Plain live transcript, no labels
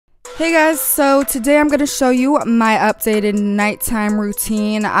Hey guys, so today I'm going to show you my updated nighttime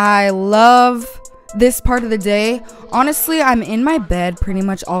routine. I love this part of the day. Honestly, I'm in my bed pretty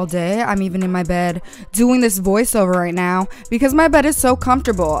much all day. I'm even in my bed doing this voiceover right now because my bed is so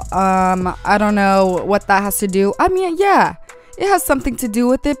comfortable. I don't know what that has to do. I mean, yeah, it has something to do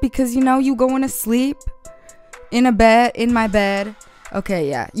with it because, you know, you going to sleep in my bed. Okay,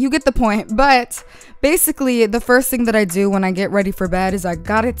 yeah, you get the point. But basically, the first thing that I do when I get ready for bed is I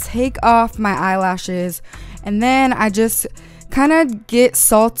gotta take off my eyelashes, and then I just kind of get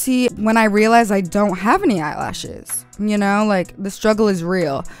salty when I realize I don't have any eyelashes. You know, like, the struggle is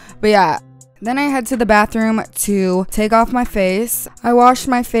real. But yeah, then I head to the bathroom to take off my face. I wash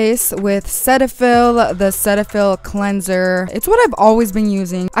my face with Cetaphil, the Cetaphil cleanser. It's what I've always been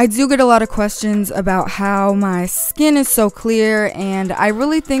using. I do get a lot of questions about how my skin is so clear, and I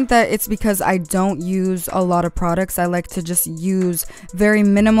really think that it's because I don't use a lot of products. I like to just use very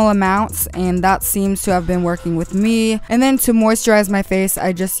minimal amounts, and that seems to have been working with me. And then to moisturize my face,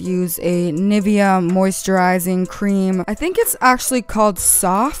 I just use a Nivea moisturizing cream. I think it's actually called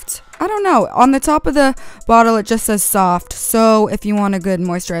Soft. I don't know. On the top of the bottle, it just says Soft. So if you want a good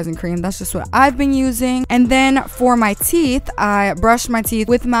moisturizing cream, that's just what I've been using. And then for my teeth, I brush my teeth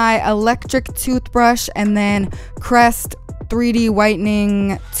with my electric toothbrush and then Crest 3D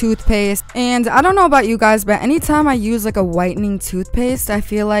whitening toothpaste. And I don't know about you guys, but anytime I use like a whitening toothpaste, I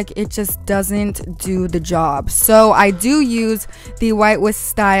feel like it just doesn't do the job. So I do use the White with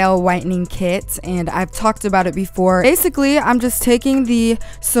Style whitening kit, and I've talked about it before. Basically, I'm just taking the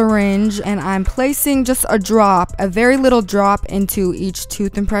syringe and I'm placing just a drop, a very little drop, into each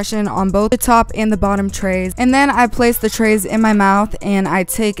tooth impression on both the top and the bottom trays. And then I place the trays in my mouth and I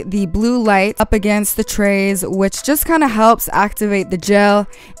take the blue light up against the trays, which just kind of helps activate the gel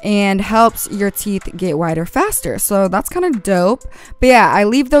and helps your teeth get whiter faster. So that's kind of dope. But yeah, I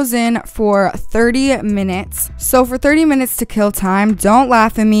leave those in for 30 minutes. So for 30 minutes to kill time, don't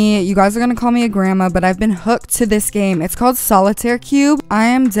laugh at me. You guys are gonna call me a grandma, but I've been hooked to this game. It's called Solitaire Cube. I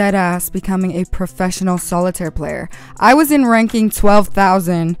am dead ass becoming a professional solitaire player. I was in ranking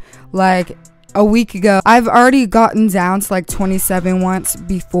 12,000 like a week ago. I've already gotten down to like 27 once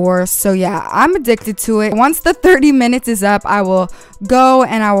before. So yeah, I'm addicted to it. Once the 30 minutes is up, I will go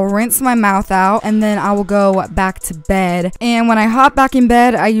and I will rinse my mouth out, and then I will go back to bed. And when I hop back in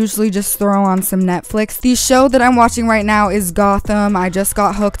bed, I usually just throw on some Netflix. The show that I'm watching right now is Gotham. I just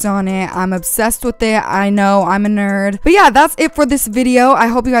got hooked on it. I'm obsessed with it. I know, I'm a nerd. But yeah, that's it for this video. I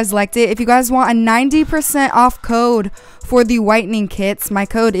hope you guys liked it. If you guys want a 90% off code for the whitening kits, my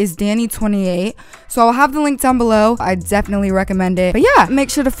code is Dani28. So I'll have the link down below. I definitely recommend it. But yeah, make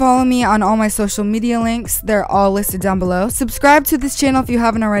sure to follow me on all my social media links. They're all listed down below. Subscribe to this channel if you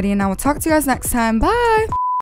haven't already, and I will talk to you guys next time. Bye!